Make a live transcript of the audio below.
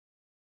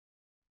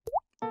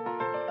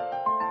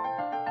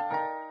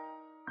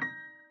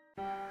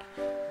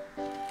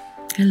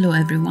Hello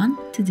everyone,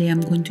 today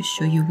I'm going to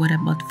show you what I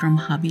bought from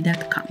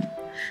hobbii.com.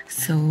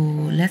 So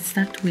let's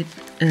start with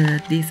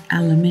these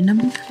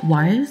aluminum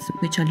wires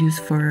which I'll use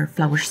for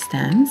flower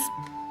stems.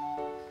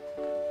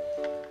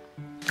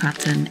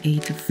 Cotton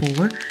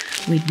 84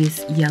 with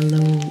this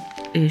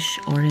yellowish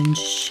orange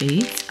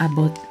shades. I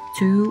bought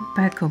 2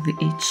 packs of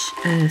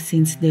each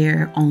since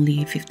they're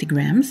only 50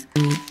 grams.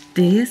 So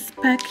this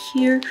pack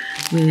here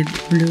with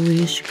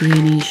bluish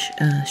greenish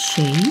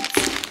shades.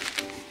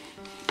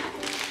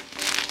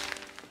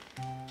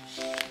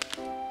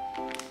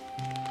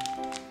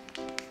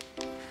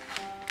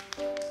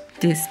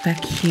 This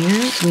pack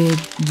here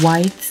with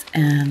white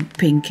and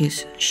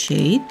pinkish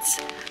shades.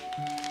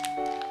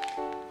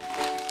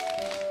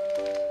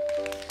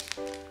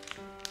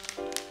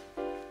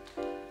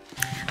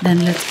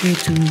 Then let's go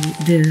to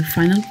the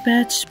final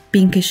batch,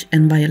 pinkish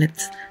and violet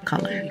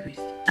color.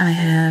 I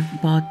have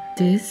bought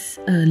this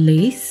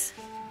lace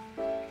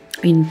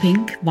in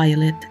pink,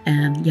 violet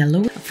and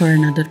yellow for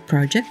another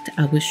project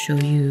I will show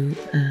you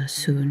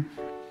soon.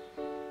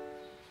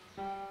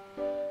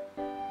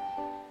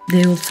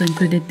 They also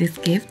included this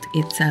gift,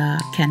 it's a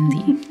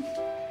candy.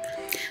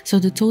 So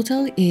the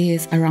total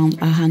is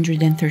around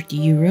 130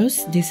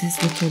 euros. This is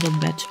the total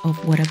batch of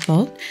what I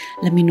bought.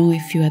 Let me know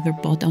if you ever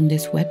bought on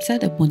this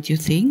website and what you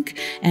think.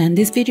 And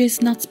this video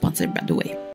is not sponsored, by the way.